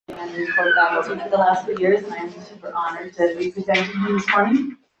in core faculty for the last few years, and I'm super honored to be presenting you this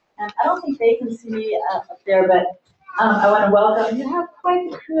morning. And I don't think they can see me up there, but I want to welcome, you have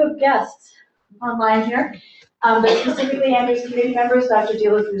quite a crew of guests online here, but specifically Andrew's committee members, Dr.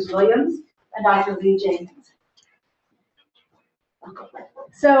 Dela Cruz-Williams and Dr. Lee Jenkins.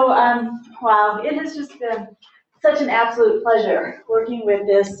 So, wow, it has just been such an absolute pleasure working with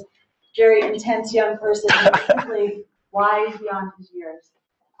this very intense young person who's simply wise beyond his years.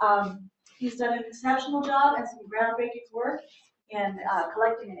 He's done an exceptional job and some groundbreaking work in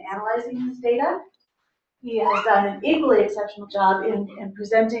collecting and analyzing this data. He has done an equally exceptional job in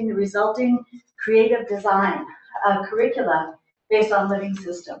presenting the resulting creative design of curricula based on living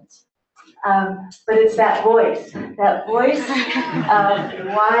systems. But it's that voice of a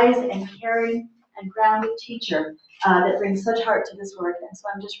wise and caring and grounded teacher that brings such heart to this work. And so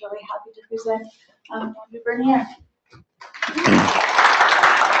I'm just really happy to present Andrew Bernier.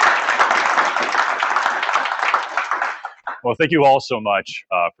 Well, thank you all so much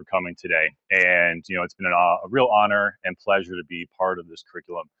for coming today. And, you know, it's been a real honor and pleasure to be part of this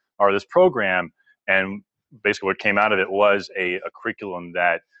curriculum or this program. And basically what came out of it was a curriculum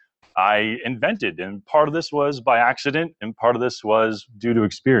that I invented. And part of this was by accident and part of this was due to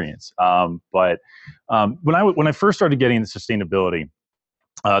experience. But when I first started getting into sustainability,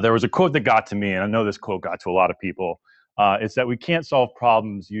 there was a quote that got to me, and I know this quote got to a lot of people. It's that we can't solve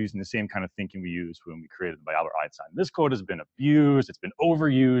problems using the same kind of thinking we used when we created them by Albert Einstein. This quote has been abused. It's been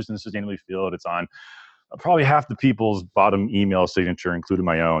overused in the sustainability field. It's on probably half the people's bottom email signature, including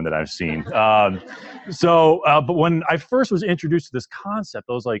my own, that I've seen. But when I first was introduced to this concept,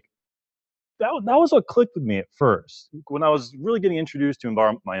 I was like, that was what clicked with me at first. When I was really getting introduced to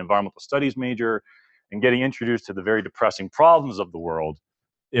my environmental studies major and getting introduced to the very depressing problems of the world,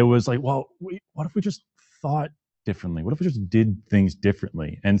 it was like, well, what if we just thought differently? What if we just did things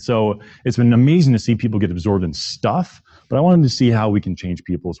differently? And so it's been amazing to see people get absorbed in stuff, but I wanted to see how we can change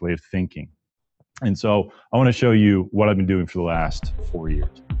people's way of thinking. And so I want to show you what I've been doing for the last 4 years.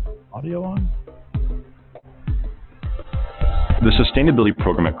 Audio on? The sustainability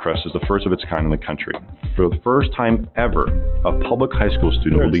program at Crest is the first of its kind in the country. For the first time ever, a public high school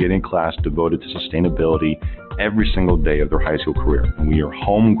student will be getting a class devoted to sustainability every single day of their high school career. And we are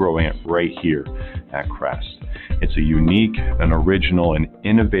home growing it right here at Crest. It's a unique, an original, and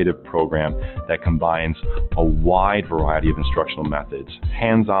innovative program that combines a wide variety of instructional methods,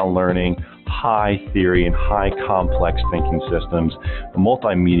 hands-on learning, high theory and high complex thinking systems,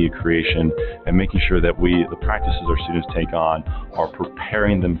 multimedia creation, and making sure that the practices our students take on are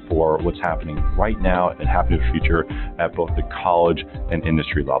preparing them for what's happening right now and happening in the future at both the college and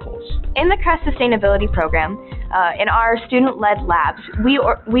industry levels. In the Crest Sustainability Program, in our student-led labs,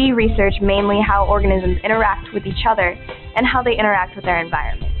 we research mainly how organisms interact with each other and how they interact with their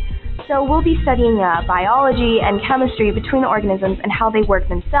environment. So we'll be studying biology and chemistry between organisms and how they work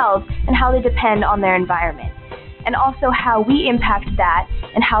themselves and how they depend on their environment. And also how we impact that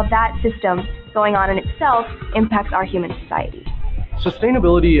and how that system going on in itself impacts our human society.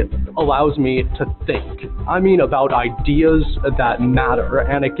 Sustainability allows me to think. I mean, about ideas that matter,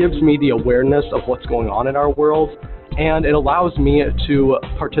 and it gives me the awareness of what's going on in our world, and it allows me to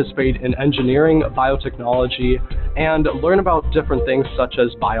participate in engineering, biotechnology, and learn about different things such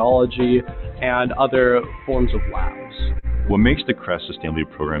as biology and other forms of labs. What makes the Crest Sustainability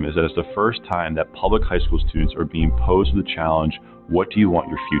Program is that it's the first time that public high school students are being posed with the challenge, what do you want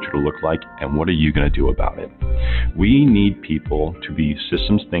your future to look like, and what are you going to do about it? We need people to be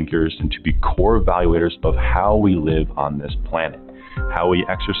systems thinkers and to be core evaluators of how we live on this planet, how we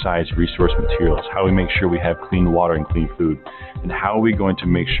exercise resource materials, how we make sure we have clean water and clean food, and how are we going to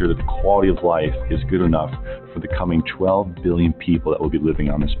make sure that the quality of life is good enough for the coming 12 billion people that will be living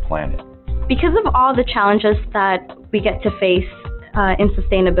on this planet. Because of all the challenges that we get to face in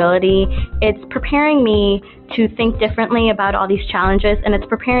sustainability, it's preparing me to think differently about all these challenges, and it's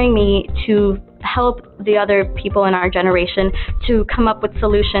preparing me to help the other people in our generation to come up with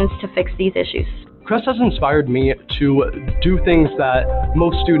solutions to fix these issues. Crest has inspired me to do things that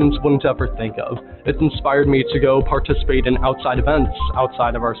most students wouldn't ever think of. It's inspired me to go participate in outside events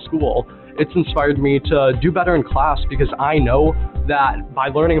outside of our school. It's inspired me to do better in class because I know that by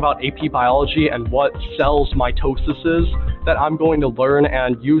learning about AP biology and what cells mitosis is, that I'm going to learn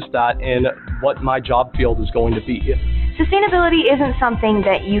and use that in what my job field is going to be. Sustainability isn't something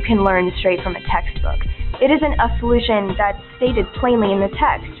that you can learn straight from a textbook. It isn't a solution that's stated plainly in the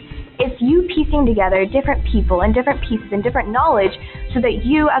text. It's you piecing together different people and different pieces and different knowledge so that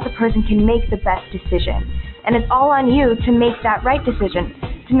you as a person can make the best decision. And it's all on you to make that right decision,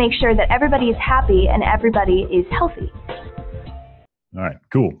 to make sure that everybody is happy and everybody is healthy. All right,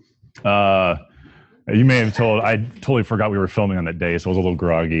 cool. You may have told, I totally forgot we were filming on that day, so I was a little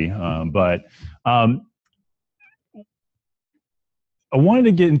groggy. I wanted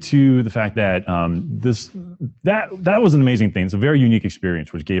to get into the fact that that was an amazing thing. It's a very unique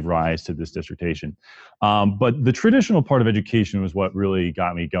experience, which gave rise to this dissertation. But the traditional part of education was what really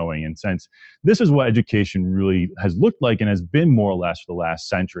got me going. And since this is what education really has looked like and has been more or less for the last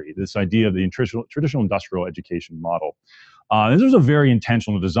century, this idea of the traditional industrial education model. This was a very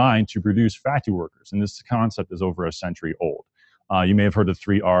intentional design to produce factory workers, and this concept is over a century old. You may have heard of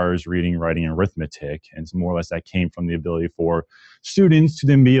 3 R's, reading, writing, and arithmetic, and so more or less that came from the ability for students to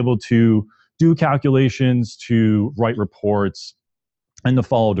then be able to do calculations, to write reports, and to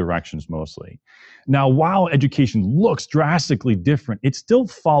follow directions mostly. Now, while education looks drastically different, it still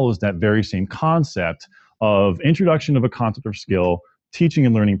follows that very same concept of introduction of a concept or skill, teaching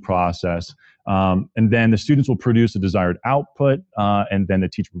and learning process, and then the students will produce a desired output, and then the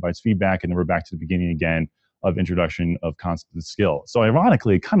teacher provides feedback, and then we're back to the beginning again of introduction of concept and skill. So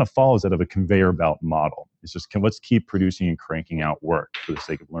ironically, it kind of follows out of a conveyor belt model. It's just, let's keep producing and cranking out work for the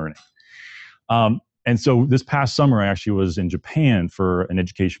sake of learning. And so this past summer, I actually was in Japan for an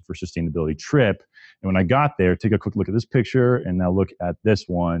education for sustainability trip. And when I got there, take a quick look at this picture and now look at this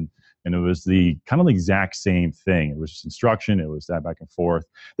one. And it was the kind of the exact same thing. It was just instruction. It was that back and forth.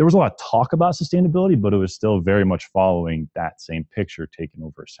 There was a lot of talk about sustainability, but it was still very much following that same picture taken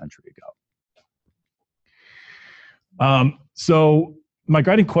over a century ago. So my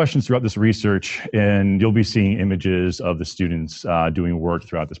guiding questions throughout this research, and you'll be seeing images of the students doing work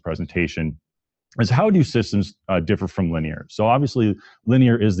throughout this presentation, is how do systems differ from linear? So obviously,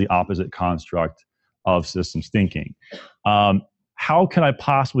 linear is the opposite construct of systems thinking. How can I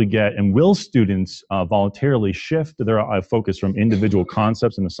possibly get, and will students voluntarily shift their focus from individual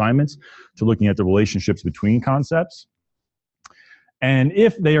concepts and assignments to looking at the relationships between concepts? And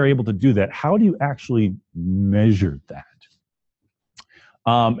if they are able to do that, how do you actually measure that?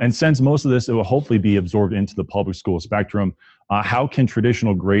 And since most of this, it will hopefully be absorbed into the public school spectrum, how can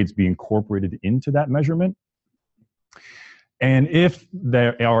traditional grades be incorporated into that measurement? And if they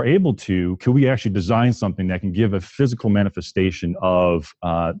are able to, could we actually design something that can give a physical manifestation of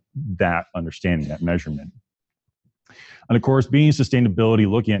that understanding, that measurement? And of course, being sustainability,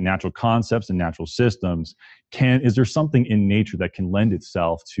 looking at natural concepts and natural systems, is there something in nature that can lend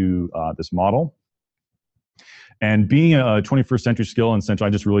itself to this model? And being a 21st century skill, and since I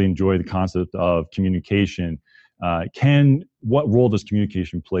just really enjoy the concept of communication, what role does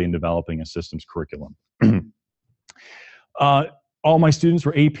communication play in developing a systems curriculum? All my students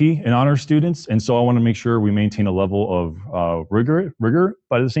were AP and honor students, and so I want to make sure we maintain a level of rigor,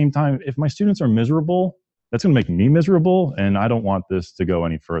 but at the same time, if my students are miserable, that's going to make me miserable, and I don't want this to go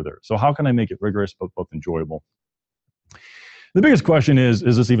any further. So how can I make it rigorous but both enjoyable? The biggest question is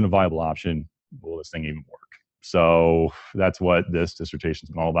this even a viable option? Will this thing even work? So that's what this dissertation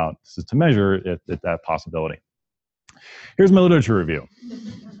is all about. This is to measure that possibility. Here's my literature review.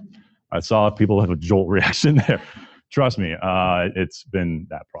 I saw people have a jolt reaction there. Trust me, it's been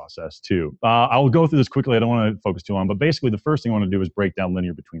that process too. I'll go through this quickly. I don't want to focus too long, but basically the first thing I want to do is break down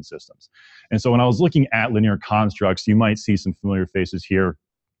linear between systems. And so when I was looking at linear constructs, you might see some familiar faces here.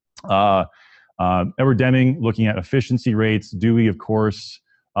 Edward Deming looking at efficiency rates, Dewey, of course,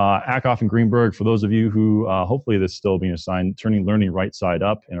 Ackoff and Greenberg, for those of you who hopefully this is still being assigned, turning learning right side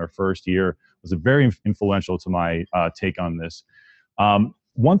up in our first year was very influential to my take on this.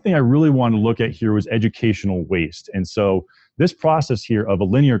 One thing I really want to look at here was educational waste. And so this process here of a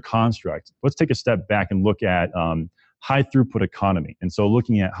linear construct, let's take a step back and look at high throughput economy. And so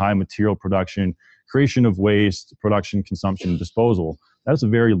looking at high material production, creation of waste, production, consumption, and disposal, that's a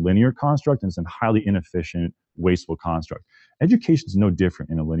very linear construct, and it's a highly inefficient, wasteful construct. Education is no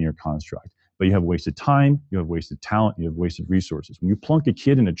different in a linear construct, but you have wasted time, you have wasted talent, you have wasted resources. When you plunk a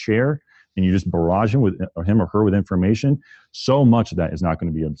kid in a chair and you just barrage him or her with information, so much of that is not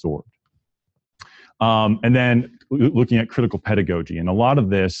going to be absorbed. And then looking at critical pedagogy, and a lot of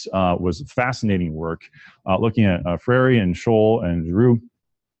this was fascinating work, looking at Freire and Scholl and Giroux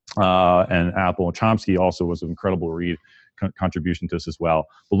and Apple. Chomsky also was an incredible read, contribution to this as well.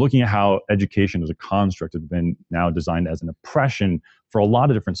 But looking at how education as a construct has been now designed as an oppression for a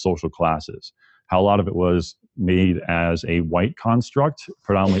lot of different social classes. How a lot of it was made as a white construct,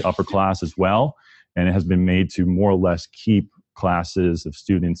 predominantly upper class as well, and it has been made to more or less keep classes of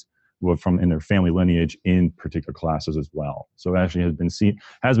students who are from in their family lineage in particular classes as well. So it actually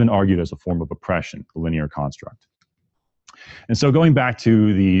has been argued as a form of oppression, the linear construct. And so going back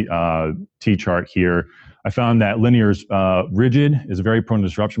to the T-chart here, I found that linear is rigid, is very prone to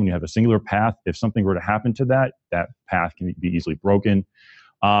disruption when you have a singular path. If something were to happen to that, that path can be easily broken.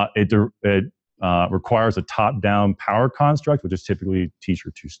 It requires a top-down power construct, which is typically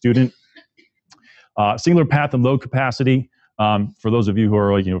teacher to student. Singular path and load capacity. For those of you who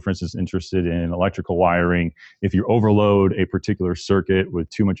are, for instance, interested in electrical wiring, if you overload a particular circuit with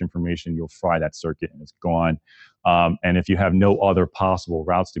too much information, you'll fry that circuit and it's gone. And if you have no other possible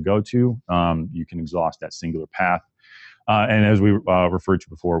routes to go to, you can exhaust that singular path. And as we referred to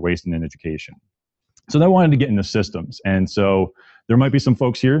before, wasting in education. So they wanted to get into systems. And so there might be some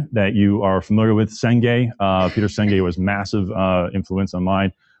folks here that you are familiar with. Senge, Peter Senge was massive influence on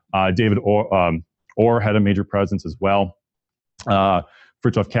mine. David Orr had a major presence as well.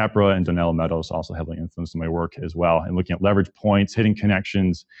 Fritjof Capra and Donella Meadows also heavily influenced my work as well. And looking at leverage points, hitting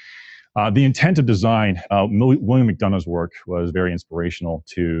connections. The intent of design, William McDonough's work was very inspirational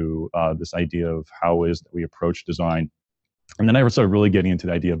to this idea of how it is that we approach design. And then I started really getting into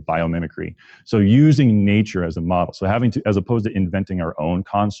the idea of biomimicry. So using nature as a model. So having to, as opposed to inventing our own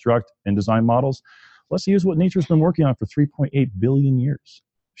construct in design models, let's use what nature's been working on for 3.8 billion years.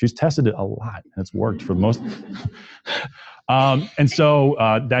 She's tested it a lot, and it's worked for the most. And so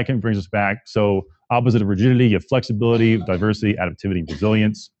that kind of brings us back. So opposite of rigidity, you have flexibility, diversity, adaptivity, and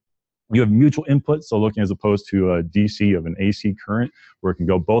resilience. You have mutual input, so looking as opposed to a DC of an AC current, where it can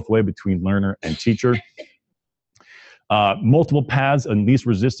go both ways between learner and teacher. Multiple paths and least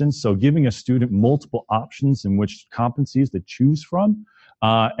resistance, so giving a student multiple options in which competencies to choose from,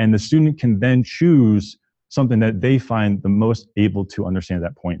 and the student can then choose something that they find the most able to understand at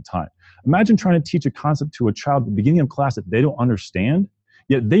that point in time. Imagine trying to teach a concept to a child at the beginning of class that they don't understand,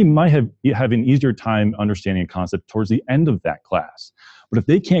 yet they might have an easier time understanding a concept towards the end of that class. But if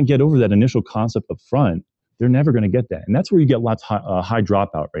they can't get over that initial concept up front, they're never going to get that. And that's where you get lots of high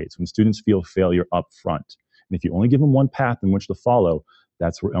dropout rates, when students feel failure up front. And if you only give them one path in which to follow,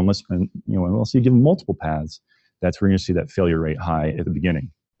 that's where, unless you give them multiple paths, that's where you're going to see that failure rate high at the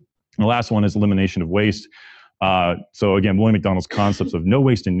beginning. And the last one is elimination of waste. So again, William McDonough's concepts of no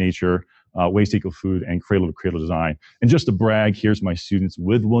waste in nature, waste equal food, and cradle to cradle design. And just to brag, here's my students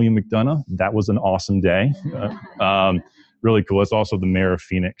with William McDonough. That was an awesome day. Really cool. It's also the mayor of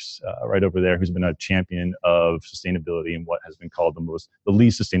Phoenix right over there, who's been a champion of sustainability in what has been called the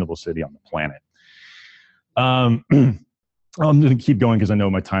least sustainable city on the planet. I'm going to keep going because I know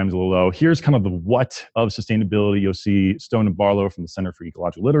my time's a little low. Here's kind of the what of sustainability. You'll see Stone and Barlow from the Center for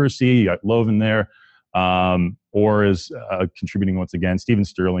Ecological Literacy. You got Loven there. Orr is contributing once again. Stephen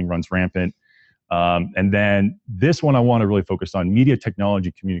Sterling runs Rampant. And then this one I want to really focus on: media,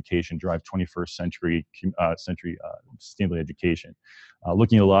 technology, communication drive 21st century sustainability education.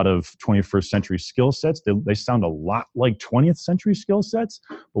 Looking at a lot of 21st century skill sets, they sound a lot like 20th century skill sets.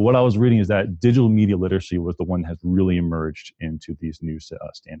 But what I was reading is that digital media literacy was the one that has really emerged into these new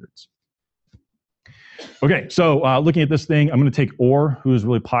standards. Okay, so looking at this thing, I'm going to take Orr, who is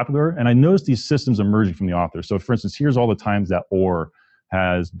really popular, and I noticed these systems emerging from the author. So for instance, here's all the times that Orr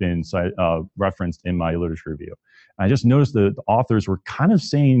has been referenced in my literature review. And I just noticed that the authors were kind of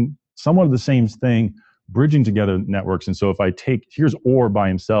saying somewhat of the same thing, bridging together networks. And so if I here's Orr by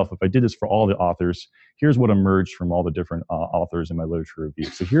himself, if I did this for all the authors, here's what emerged from all the different authors in my literature review.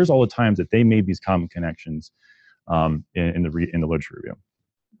 So here's all the times that they made these common connections in the literature review.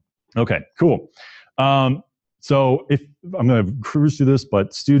 Okay, cool. So if I'm going to cruise through this,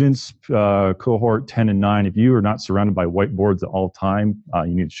 but students, cohort 10 and 9, if you are not surrounded by whiteboards at all time,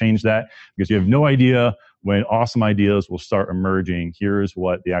 you need to change that, because you have no idea when awesome ideas will start emerging. Here's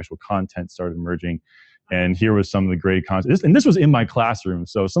what the actual content started emerging. And here was some of the great content. And this was in my classroom.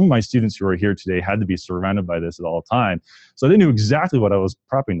 So some of my students who are here today had to be surrounded by this at all time. So they knew exactly what I was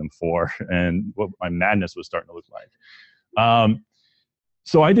prepping them for and what my madness was starting to look like.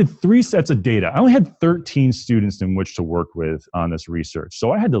 So I did 3 sets of data. I only had 13 students in which to work with on this research.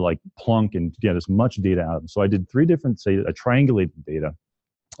 So I had to plunk and get as much data out of them. So I did 3 different, triangulated data.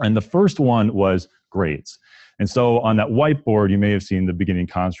 And the first one was grades. And so on that whiteboard, you may have seen the beginning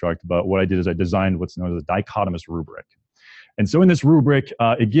construct, but what I did is I designed what's known as a dichotomous rubric. And so in this rubric,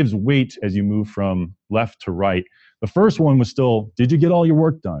 it gives weight as you move from left to right. The first one was still, did you get all your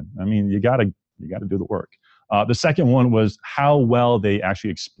work done? I mean, you gotta do the work. The second one was how well they actually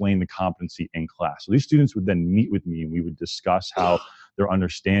explain the competency in class. So these students would then meet with me and we would discuss how they're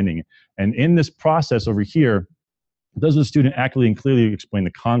understanding. And in this process over here, does the student accurately and clearly explain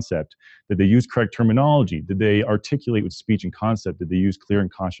the concept? Did they use correct terminology? Did they articulate with speech and concept? Did they use clear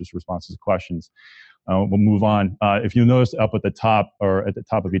and conscious responses to questions? We'll move on. If you notice up at the top, or at the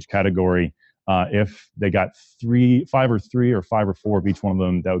top of each category, if they got 5 or 3 or 5 or 4 of each one of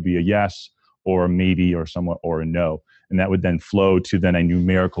them, that would be a yes, or a maybe, or somewhat, or a no. And that would then flow to then a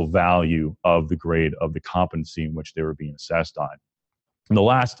numerical value of the grade of the competency in which they were being assessed on. And the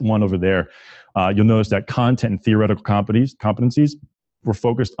last one over there, you'll notice that content and theoretical competencies were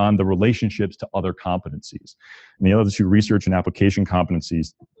focused on the relationships to other competencies. And the other two, research and application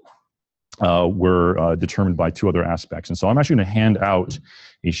competencies, were determined by two other aspects. And so I'm actually going to hand out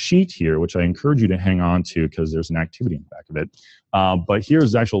a sheet here, which I encourage you to hang on to because there's an activity in the back of it. But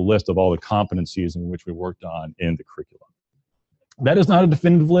here's the actual list of all the competencies in which we worked on in the curriculum. That is not a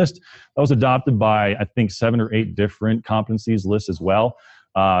definitive list. That was adopted by, I think, 7 or 8 different competencies lists as well.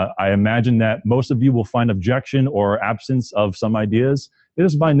 I imagine that most of you will find objection or absence of some ideas. It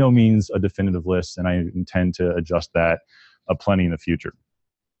is by no means a definitive list, and I intend to adjust that plenty in the future.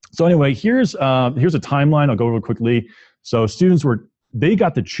 So anyway, here's a timeline. I'll go over it quickly. So students they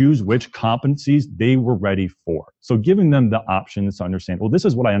got to choose which competencies they were ready for. So giving them the options to understand, well, this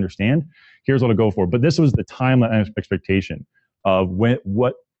is what I understand. Here's what I'll go for. But this was the timeline expectation of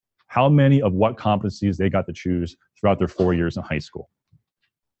how many of what competencies they got to choose throughout their 4 years in high school.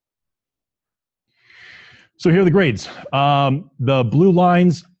 So here are the grades. The blue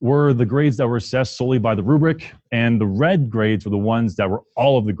lines were the grades that were assessed solely by the rubric, and the red grades were the ones that were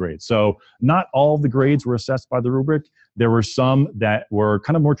all of the grades. So not all of the grades were assessed by the rubric. There were some that were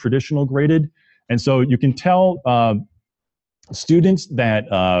kind of more traditional graded. And so you can tell students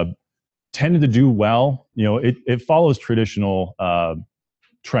that tended to do well, it follows traditional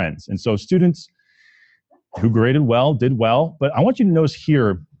trends. And so students who graded well did well. But I want you to notice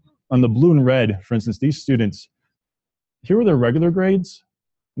here, on the blue and red, for instance, these students, here were their regular grades,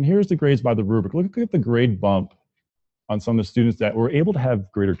 and here's the grades by the rubric. Look at the grade bump on some of the students that were able to have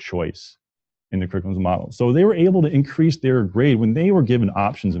greater choice in the curriculum model. So they were able to increase their grade when they were given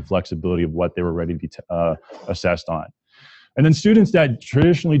options and flexibility of what they were ready to be assessed on. And then students that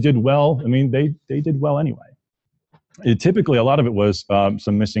traditionally did well, I mean, they did well anyway. Typically, a lot of it was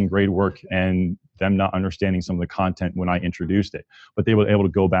some missing grade work and them not understanding some of the content when I introduced it. But they were able to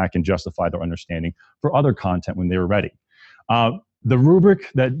go back and justify their understanding for other content when they were ready. The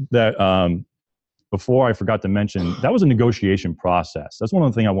rubric that before I forgot to mention, that was a negotiation process. That's one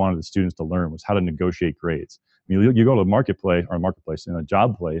of the things I wanted the students to learn was how to negotiate grades. I mean, you go to a marketplace in a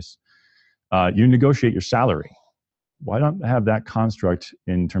job place, you negotiate your salary. Why not have that construct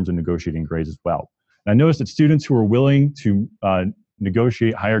in terms of negotiating grades as well? And I noticed that students who were willing to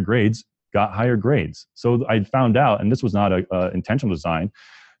negotiate higher grades got higher grades. So I found out, and this was not an intentional design,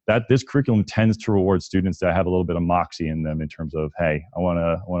 that this curriculum tends to reward students that have a little bit of moxie in them in terms of, hey, I want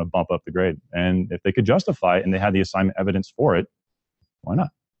to bump up the grade. And if they could justify it and they had the assignment evidence for it, why not?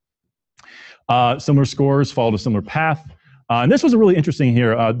 Similar scores followed a similar path. And this was a really interesting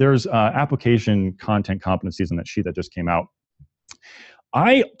here. There's application content competencies on that sheet that just came out.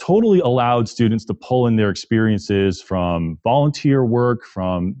 I totally allowed students to pull in their experiences from volunteer work,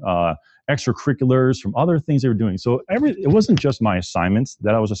 from extracurriculars, from other things they were doing. So it wasn't just my assignments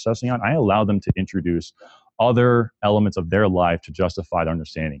that I was assessing on. I allowed them to introduce other elements of their life to justify their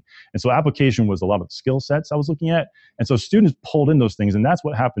understanding. And so application was a lot of the skill sets I was looking at. And so students pulled in those things, and that's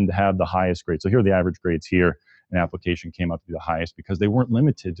what happened to have the highest grades. So here are the average grades here, and application came out to be the highest because they weren't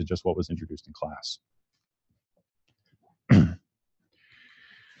limited to just what was introduced in class.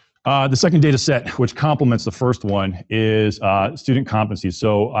 The second data set, which complements the first one, is student competencies.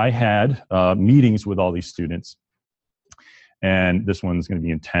 So I had meetings with all these students, and this one's going to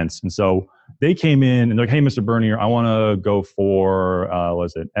be intense. And so they came in and they're like, hey, Mr. Bernier, I want to go for,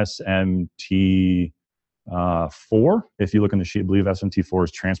 SMT 4. If you look on the sheet, I believe SMT 4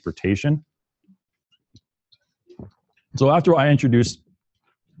 is transportation. So after I introduced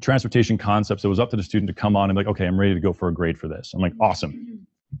transportation concepts, it was up to the student to come on and be like, okay, I'm ready to go for a grade for this. I'm like, awesome.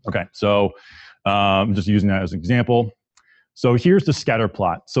 Okay, so I'm just using that as an example. So here's the scatter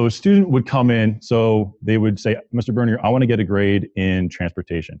plot. So a student would come in, so they would say, Mr. Bernier, I want to get a grade in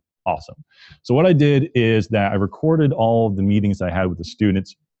transportation. Awesome. So what I did is that I recorded all of the meetings I had with the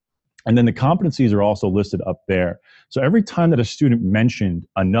students, and then the competencies are also listed up there. So every time that a student mentioned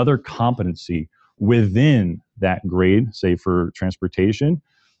another competency within that grade, say for transportation,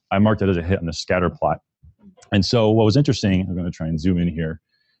 I marked it as a hit on the scatter plot. And so what was interesting, I'm going to try and zoom in here.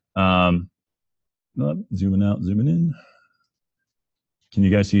 Zooming out, zooming in. Can you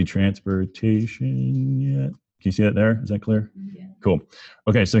guys see transportation yet? Can you see that there? Is that clear? Yeah. Cool.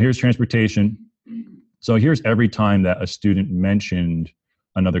 Okay, so here's transportation. So here's every time that a student mentioned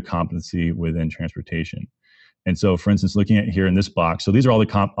another competency within transportation. And so, for instance, looking at here in this box, so these are all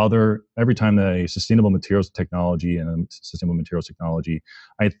the every time the sustainable materials technology and sustainable materials technology,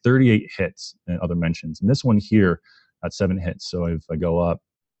 I had 38 hits and other mentions. And this one here had 7 hits. So if I go up,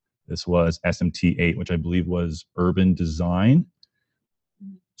 this was SMT 8, which I believe was urban design.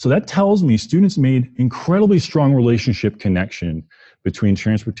 So that tells me students made incredibly strong relationship connection between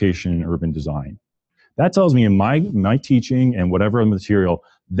transportation and urban design. That tells me in my teaching and whatever material,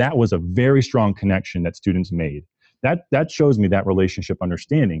 that was a very strong connection that students made. That shows me that relationship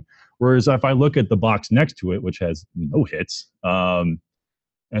understanding. Whereas if I look at the box next to it, which has no hits,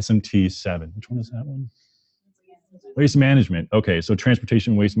 SMT 7, which one is that one? Waste management. Okay, so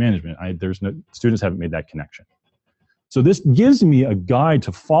transportation waste management. Students haven't made that connection. So this gives me a guide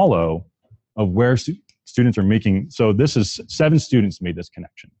to follow of where students are making. So this is 7 students made this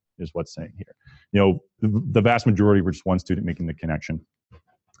connection, is what's saying here. You know, the vast majority were just 1 student making the connection.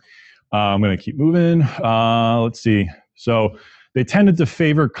 I'm going to keep moving. Let's see. So they tended to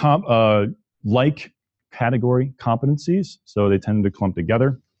favor like category competencies. So they tended to clump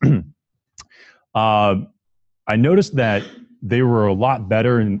together. I noticed that they were a lot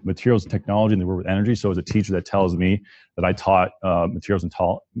better in materials and technology than they were with energy. So as a teacher, that tells me that I taught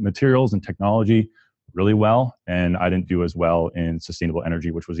materials and technology really well, and I didn't do as well in sustainable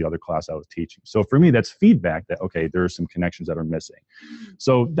energy, which was the other class I was teaching. So for me, that's feedback that, okay, there are some connections that are missing.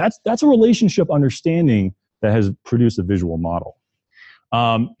 So that's a relationship understanding that has produced a visual model.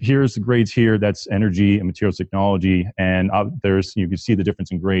 Here's the grades here. That's energy and materials technology, and you can see the difference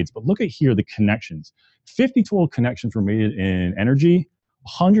in grades. But look at here, the connections. 50 total connections were made in energy,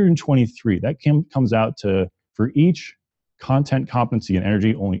 123. That comes out to, for each content competency in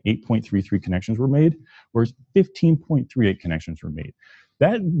energy, only 8.33 connections were made, whereas 15.38 connections were made.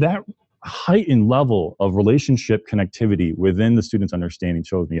 That heightened level of relationship connectivity within the students' understanding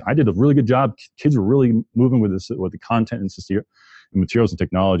shows me I did a really good job. Kids were really moving with the content and materials and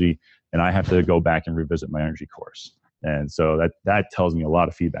technology, and I have to go back and revisit my energy course. And so that tells me a lot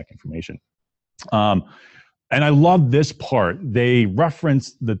of feedback information. And I love this part. They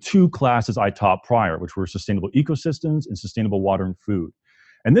reference the 2 classes I taught prior, which were sustainable ecosystems and sustainable water and food.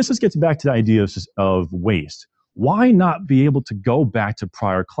 And this gets back to the idea of waste. Why not be able to go back to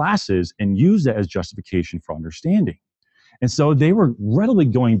prior classes and use that as justification for understanding? And so they were readily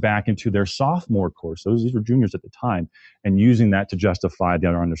going back into their sophomore course, these were juniors at the time, and using that to justify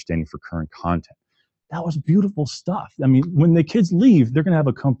their understanding for current content. That was beautiful stuff. I mean, when the kids leave, they're going to have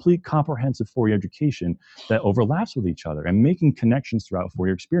a complete comprehensive 4-year education that overlaps with each other and making connections throughout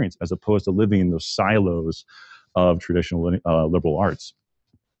 4-year experience, as opposed to living in those silos of traditional liberal arts.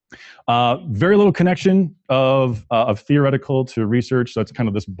 Very little connection of theoretical to research. So it's kind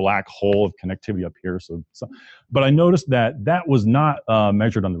of this black hole of connectivity up here. But I noticed that was not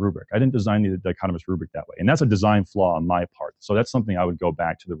measured on the rubric. I didn't design the dichotomous rubric that way. And that's a design flaw on my part. So that's something I would go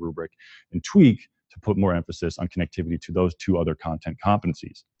back to the rubric and tweak to put more emphasis on connectivity to those 2 other content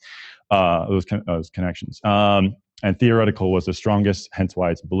competencies, those connections. And theoretical was the strongest, hence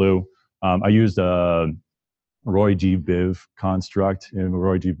why it's blue. I used a Roy G. Biv construct in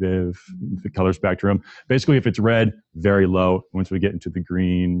Roy G. Biv, the color spectrum. Basically, if it's red, very low. Once we get into the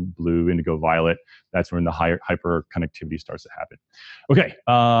green, blue, indigo, violet, that's when the hyper connectivity starts to happen. Okay,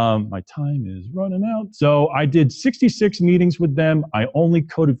 my time is running out. So I did 66 meetings with them. I only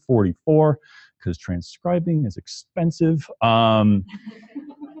coded 44 because transcribing is expensive.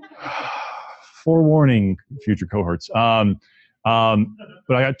 Forewarning, future cohorts. But I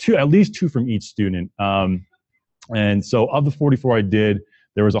got at least two from each student. And so of the 44 I did,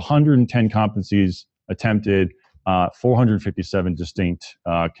 there was 110 competencies attempted, 457 distinct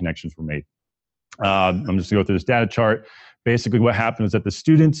connections were made. I'm just gonna go through this data chart. Basically what happened is that the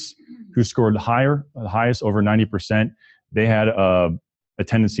students who scored the highest over 90%, they had a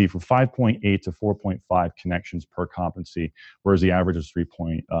tendency for 5.8 to 4.5 connections per competency, whereas the average is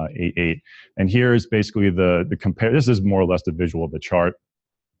 3.88. And here is basically the compare. This is more or less the visual of the chart.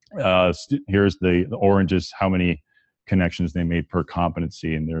 Here's the orange is how many connections they made per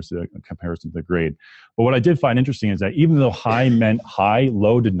competency, and there's a comparison to the grade. But what I did find interesting is that even though high meant high,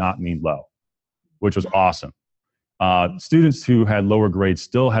 low did not mean low, which was awesome. Students who had lower grades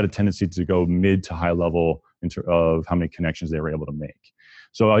still had a tendency to go mid to high level of how many connections they were able to make.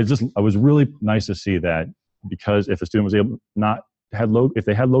 So I was really nice to see that, because if a student was able if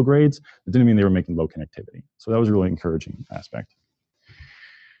they had low grades, it didn't mean they were making low connectivity. So that was a really encouraging aspect.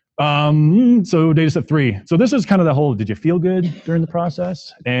 So data set 3. So this is kind of the whole, did you feel good during the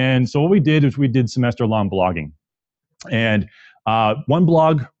process? And so what we did is we did semester-long blogging. And 1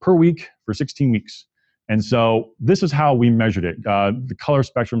 blog per week for 16 weeks. And so this is how we measured it. The color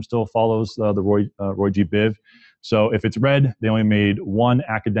spectrum still follows the Roy G. Biv. So if it's red, they only made 1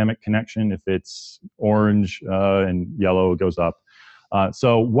 academic connection. If it's orange and yellow, it goes up.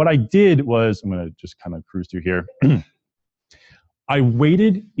 So what I did was, I'm going to just kind of cruise through here. I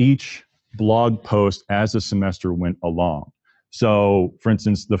weighted each blog post as the semester went along. So for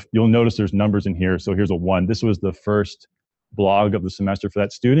instance, you'll notice there's numbers in here. So here's a 1. This was the first blog of the semester for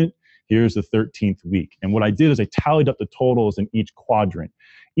that student. Here's the 13th week. And what I did is I tallied up the totals in each quadrant.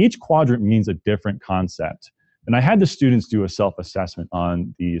 Each quadrant means a different concept. And I had the students do a self-assessment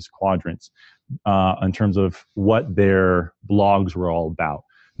on these quadrants in terms of what their blogs were all about.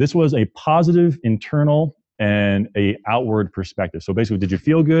 This was a positive internal and a outward perspective. So basically, did you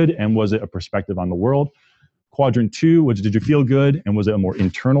feel good, and was it a perspective on the world? Quadrant 2 was, did you feel good, and was it a more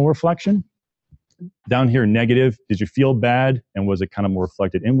internal reflection? Down here, negative, did you feel bad, and was it kind of more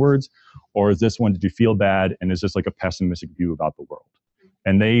reflected inwards? Or is this one, did you feel bad, and is this like a pessimistic view about the world?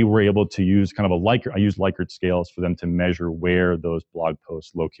 And they were able to use kind of a Likert, I used Likert scales for them to measure where those blog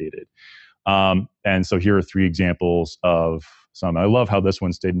posts located. And so here are 3 examples of some. I love how this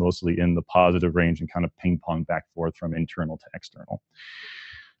one stayed mostly in the positive range and kind of ping pong back and forth from internal to external.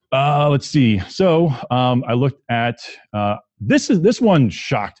 Let's see. So I looked at, this one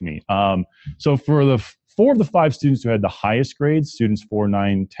shocked me. So for the 4 of the 5 students who had the highest grades, students 4,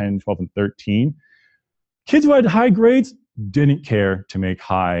 9, 10, 12, and 13, kids who had high grades didn't care to make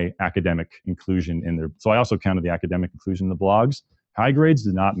high academic inclusion in their, so I also counted the academic inclusion in the blogs. High grades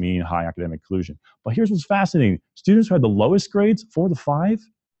did not mean high academic inclusion. But here's what's fascinating. Students who had the lowest grades, 4 of the 5,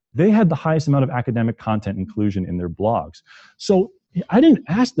 they had the highest amount of academic content inclusion in their blogs. So I didn't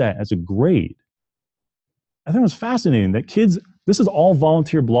ask that as a grade. I think it was fascinating that kids, this is all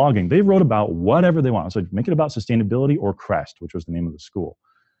volunteer blogging. They wrote about whatever they want. So make it about sustainability or CREST, which was the name of the school.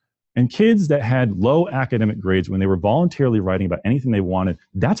 And kids that had low academic grades, when they were voluntarily writing about anything they wanted,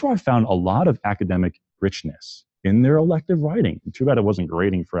 that's where I found a lot of academic richness in their elective writing. And too bad it wasn't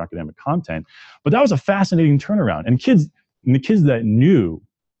grading for academic content, but that was a fascinating turnaround. And the kids that knew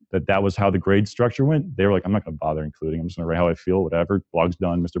that that was how the grade structure went, they were like, I'm not going to bother including, I'm just going to write how I feel, whatever, blog's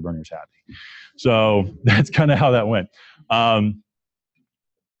done, Mr. Berner's happy. So that's kind of how that went.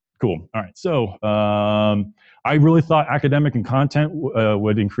 Cool. All right. So I really thought academic and content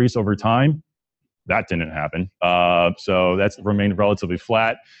would increase over time. That didn't happen. So that's remained relatively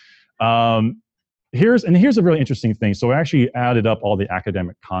flat. Here's a really interesting thing. So I actually added up all the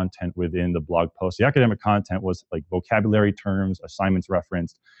academic content within the blog post. The academic content was like vocabulary terms, assignments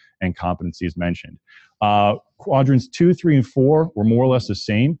referenced, and competencies mentioned. Quadrants 2, 3, and 4 were more or less the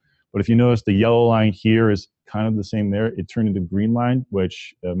same. But if you notice, the yellow line here is kind of the same there. It turned into green line,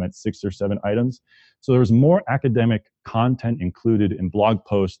 which meant 6 or 7 items. So there was more academic content included in blog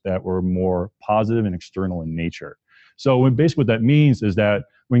posts that were more positive and external in nature. So basically what that means is that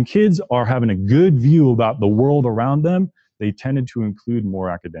when kids are having a good view about the world around them, they tended to include more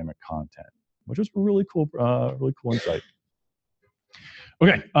academic content, which is a really cool insight.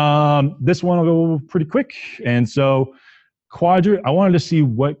 Okay, this one will go pretty quick. And so I wanted to see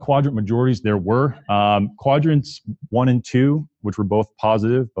what quadrant majorities there were. Quadrants 1 and 2, which were both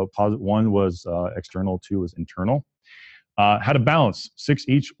positive, but 1 was external, 2 was internal. Had a balance, 6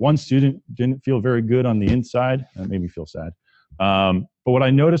 each. One student didn't feel very good on the inside. That made me feel sad. But what I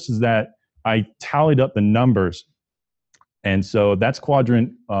noticed is that I tallied up the numbers. And so that's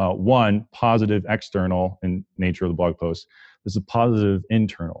quadrant 1, positive external in nature of the blog post. This is positive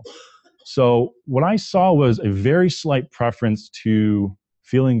internal. So what I saw was a very slight preference to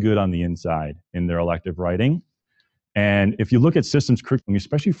feeling good on the inside in their elective writing. And if you look at systems curriculum,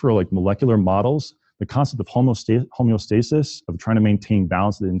 especially for like molecular models, the concept of homeostasis, of trying to maintain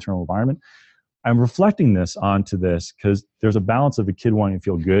balance in the internal environment, I'm reflecting this onto this because there's a balance of a kid wanting to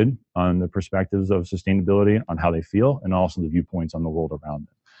feel good on the perspectives of sustainability, on how they feel, and also the viewpoints on the world around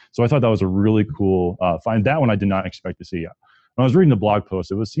them. So I thought that was a really cool find. That one I did not expect to see. When I was reading the blog post,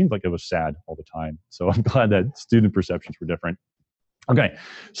 it seemed like it was sad all the time. So I'm glad that student perceptions were different. Okay,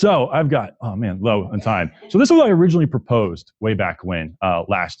 so I've got, oh man, low on time. So this is what I originally proposed way back when,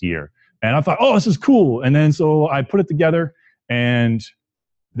 last year. And I thought, oh, this is cool. And then so I put it together, and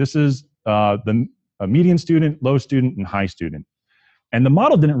this is a median student, low student, and high student. And the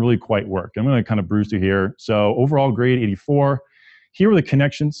model didn't really quite work. I'm going to kind of bruise through here. So overall grade 84. Here were the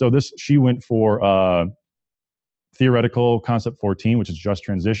connections. So she went for theoretical concept 14, which is just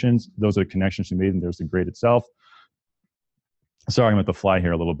transitions. Those are the connections she made, and there's the grade itself. Sorry, I'm at the fly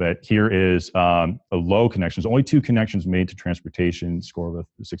here a little bit. Here is a low connection. There's only 2 connections made to transportation, score of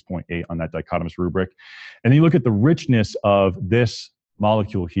 6.8 on that dichotomous rubric. And then you look at the richness of this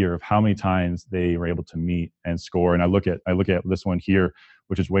molecule here, of how many times they were able to meet and score. And I look at this one here,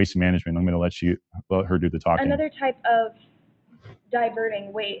 which is waste management. I'm going to let her do the talking. Another type of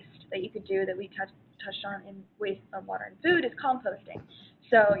diverting waste that you could do that we touched on in waste of water and food is composting.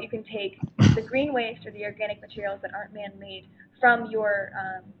 So you can take the green waste or the organic materials that aren't man-made from your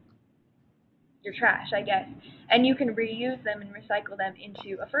your trash, I guess, and you can reuse them and recycle them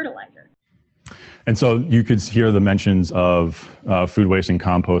into a fertilizer. And so you could hear the mentions of food waste and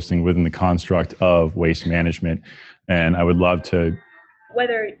composting within the construct of waste management. And I would love to...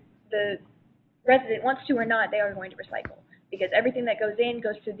 Whether the resident wants to or not, they are going to recycle, because everything that goes in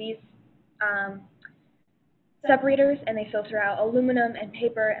goes to these separators, and they filter out aluminum and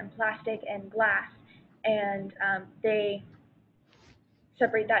paper and plastic and glass, and they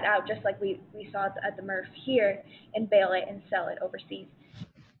separate that out just like we saw at the MRF here, and bale it and sell it overseas.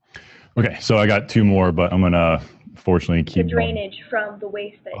 Okay, so I got two more, but I'm gonna fortunately keep the drainage going. From the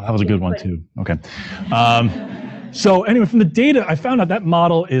waste that was a good one too. Okay. So anyway, from the data, I found out that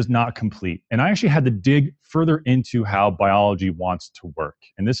model is not complete. And I actually had to dig further into how biology wants to work.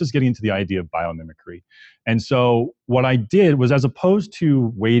 And this is getting into the idea of biomimicry. And so what I did was, as opposed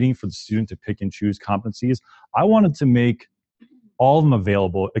to waiting for the student to pick and choose competencies, I wanted to make all of them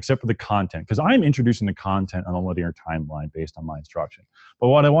available except for the content, because I'm introducing the content on a linear timeline based on my instruction. But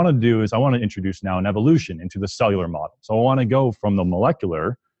what I want to do is I want to introduce now an evolution into the cellular model. So I want to go from the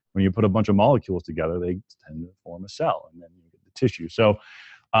molecular. When you put a bunch of molecules together, they tend to form a cell, and then you get the tissue. So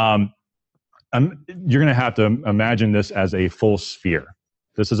you're going to have to imagine this as a full sphere.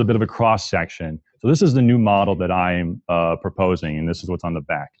 This is a bit of a cross-section. So this is the new model that I'm proposing, and this is what's on the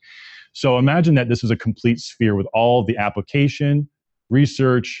back. So imagine that this is a complete sphere with all the application,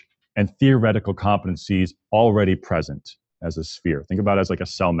 research, and theoretical competencies already present as a sphere. Think about it as like a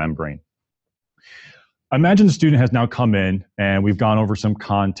cell membrane. Imagine the student has now come in and we've gone over some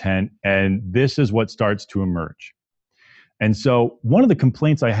content, and this is what starts to emerge. And so one of the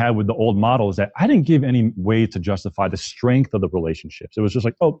complaints I had with the old model is that I didn't give any way to justify the strength of the relationships. It was just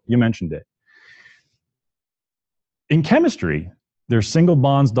like, oh, you mentioned it. In chemistry, there's single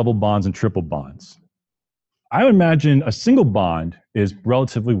bonds, double bonds, and triple bonds. I would imagine a single bond is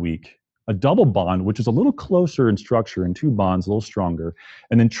relatively weak, a double bond, which is a little closer in structure, and two bonds a little stronger,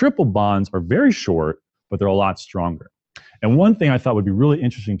 and then triple bonds are very short, but they're a lot stronger. And one thing I thought would be really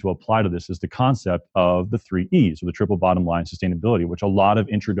interesting to apply to this is the concept of the 3 E's, or the triple bottom line sustainability, which a lot of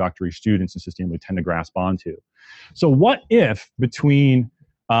introductory students in sustainability tend to grasp onto. So what if between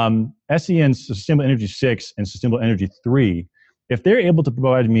SEN Sustainable Energy 6 and Sustainable Energy 3, if they're able to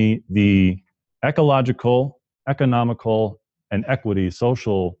provide me the ecological, economical, and equity,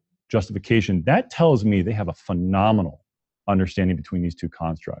 social justification, that tells me they have a phenomenal understanding between these two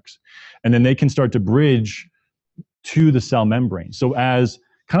constructs. And then they can start to bridge to the cell membrane. So as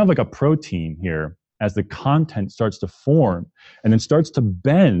kind of like a protein here, as the content starts to form and then starts to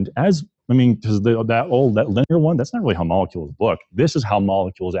bend, as, I mean, because that linear one, that's not really how molecules look. This is how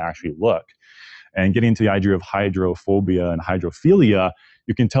molecules actually look. And getting into the idea of hydrophobia and hydrophilia,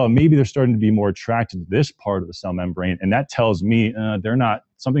 you can tell maybe they're starting to be more attracted to this part of the cell membrane. And that tells me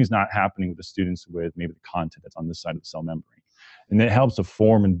something's not happening with the students with maybe the content that's on this side of the cell membrane. And it helps to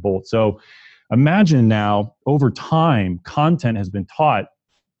form and bolt. So imagine now, over time, content has been taught,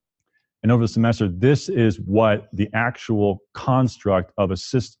 and over the semester, this is what the actual construct of a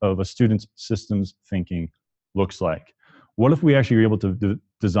student's systems thinking looks like. What if we actually are able to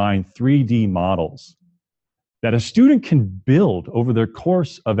design 3D models that a student can build over their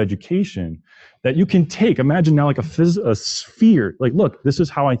course of education, that you can take? Imagine now like a sphere. Like, look, this is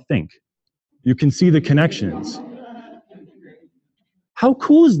how I think. You can see the connections. How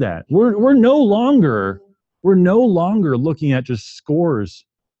cool is that? We're no longer looking at just scores,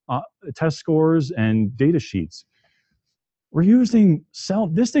 test scores and data sheets. We're using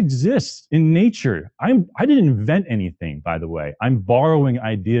this exists in nature. I didn't invent anything, by the way. I'm borrowing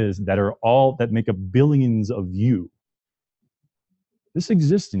ideas that make up billions of you. This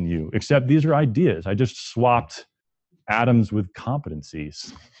exists in you, except these are ideas. I just swapped atoms with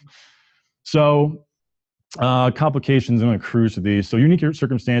competencies. So complications, I'm going to cruise to these. So unique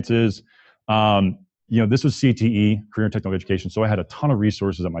circumstances, this was CTE, career and technical education. So I had a ton of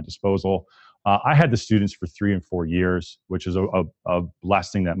resources at my disposal. I had the students for 3 and 4 years, which is a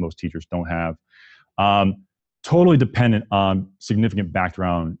blessing that most teachers don't have. Totally dependent on significant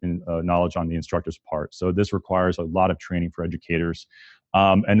background and knowledge on the instructor's part. So this requires a lot of training for educators,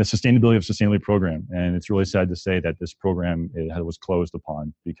 and the sustainability of sustainability program. And it's really sad to say that this program was closed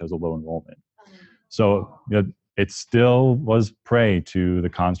upon because of low enrollment. So it still was prey to the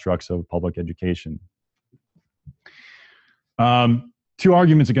constructs of public education. 2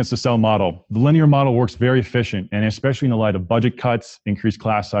 arguments against the cell model. The linear model works very efficient, and especially in the light of budget cuts, increased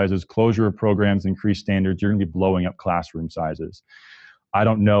class sizes, closure of programs, increased standards, you're going to be blowing up classroom sizes. I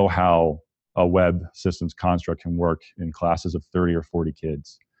don't know how a web systems construct can work in classes of 30 or 40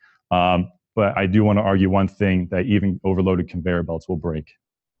 kids. But I do want to argue one thing, that even overloaded conveyor belts will break.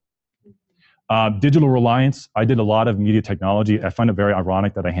 Digital reliance. I did a lot of media technology. I find it very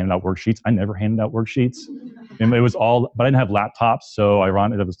ironic that I handed out worksheets. I never handed out worksheets. And it was all, but I didn't have laptops, so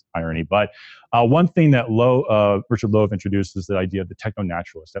ironic, it was irony. But one thing that Richard Lowe introduced is the idea of the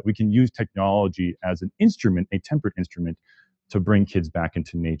techno-naturalist, that we can use technology as an instrument, a tempered instrument, to bring kids back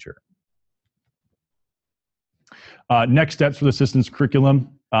into nature. Next steps for the systems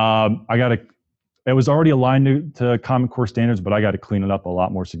curriculum. It was already aligned to Common Core standards, but I got to clean it up a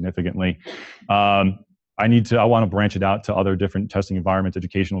lot more significantly. I want to branch it out to other different testing environments,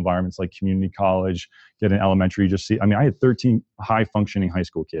 educational environments like community college, get an elementary, I had 13 high functioning high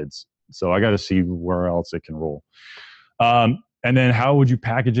school kids. So I got to see where else it can roll. And then how would you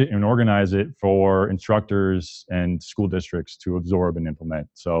package it and organize it for instructors and school districts to absorb and implement?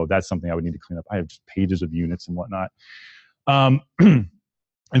 So that's something I would need to clean up. I have just pages of units and whatnot.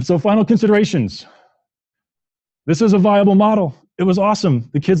 And so final considerations. This is a viable model. It was awesome.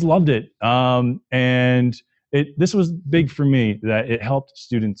 The kids loved it. This was big for me, that it helped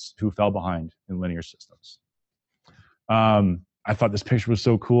students who fell behind in linear systems. I thought this picture was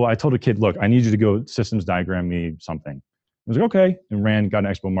so cool. I told a kid, look, I need you to go systems diagram me something. I was like, okay, and got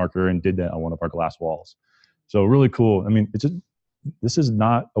an expo marker and did that on one of our glass walls. So really cool. I mean, this is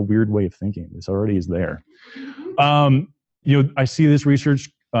not a weird way of thinking. This already is there. I see this research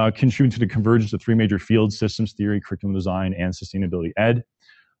contributing to the convergence of three major fields: systems theory, curriculum design, and sustainability ed.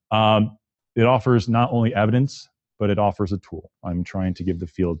 It offers not only evidence, but it offers a tool. I'm trying to give the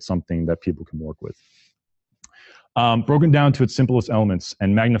field something that people can work with. Broken down to its simplest elements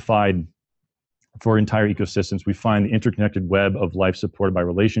and magnified for entire ecosystems, we find the interconnected web of life supported by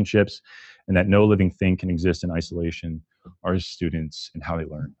relationships, and that no living thing can exist in isolation. Our students and how they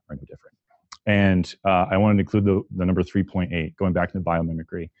learn are no different. And I wanted to include the number 3.8, going back to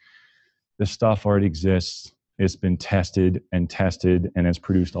biomimicry. This stuff already exists. It's been tested, and it's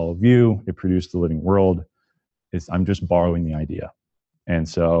produced all of you. It produced the living world. I'm just borrowing the idea. And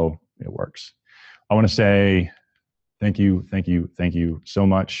so it works. I want to say thank you so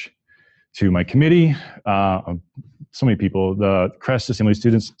much to my committee, so many people, the CREST Assembly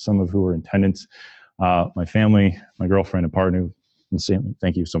students, some of who are in attendance, my family, my girlfriend and partner, and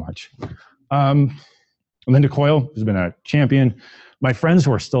thank you so much. Linda Coyle, who's been a champion. My friends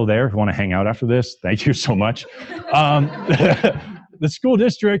who are still there, who want to hang out after this, thank you so much. The school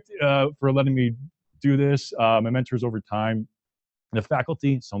district for letting me do this, my mentors over time, the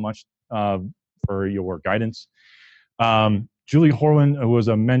faculty, so much for your guidance. Julie Horwin, who was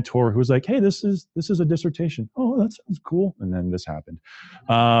a mentor, who was like, hey, this is a dissertation. Oh, that sounds cool. And then this happened.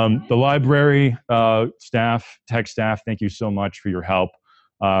 The library staff, tech staff, thank you so much for your help.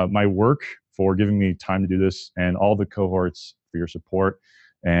 My work for giving me time to do this, and all the cohorts for your support.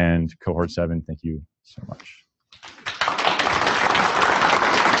 And cohort 7, thank you so much.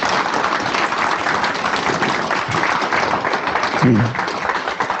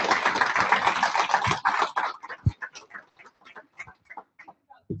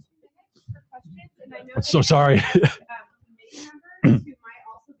 I'm so sorry. Committee members who might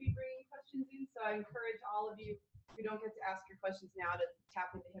also be bringing questions in, so I encourage all of you who don't get to ask your questions now to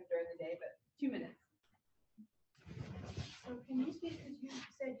tap into him during the day, but 2 minutes. So can you speak, because you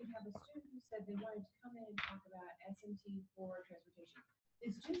said you have a student who said they wanted to come in and talk about SMT for transportation.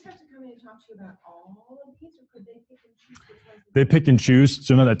 Did students have to come in and talk to you about all of these, or could they pick and choose which ones? They picked and choose,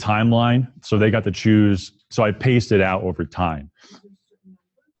 so not a timeline, so they got to choose. So I paced it out over time.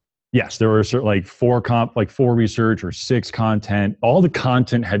 Yes, there were certain, like 4 research or 6 content. All the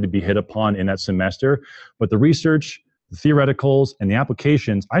content had to be hit upon in that semester, but the research, the theoreticals, and the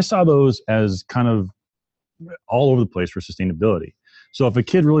applications, I saw those as kind of all over the place for sustainability. So if a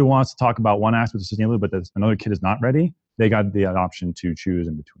kid really wants to talk about one aspect of sustainability, but another kid is not ready, they got the option to choose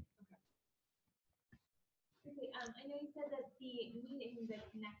in between. Okay, I know you said that the meaning, the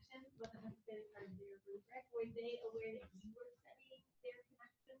connection wasn't necessarily part of their rubric. Were they aware that you were studying their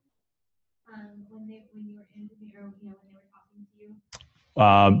connection when you were in the, or when they were talking to you?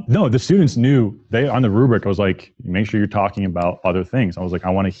 No, the students knew. On the rubric, I was like, make sure you're talking about other things. I was like,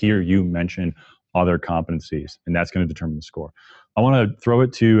 I want to hear you mention other competencies, and that's going to determine the score. I want to throw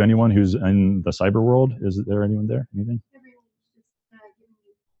it to anyone who's in the cyber world. Is there anyone there? Anything? Everyone's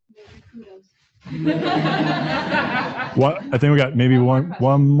just giving you kudos. What? I think we got maybe one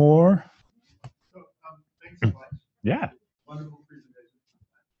more. So, thanks so much. Yeah. Wonderful presentation.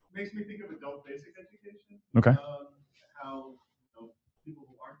 Makes me think of adult basic education. Okay. How people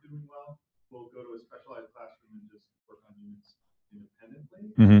who aren't doing well will go to a specialized classroom and just work on units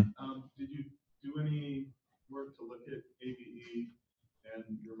independently. Mm-hmm. Did you do any work to look at ABE and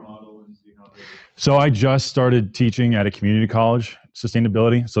your model and see how they. So I just started teaching at a community college,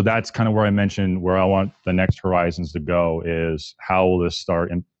 sustainability. So that's kind of where I mentioned where I want the next horizons to go is how will this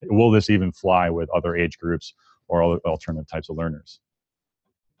start and will this even fly with other age groups or other alternative types of learners?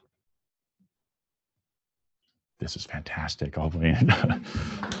 This is fantastic. All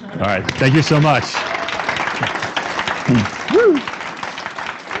right. Thank you so much. Woo.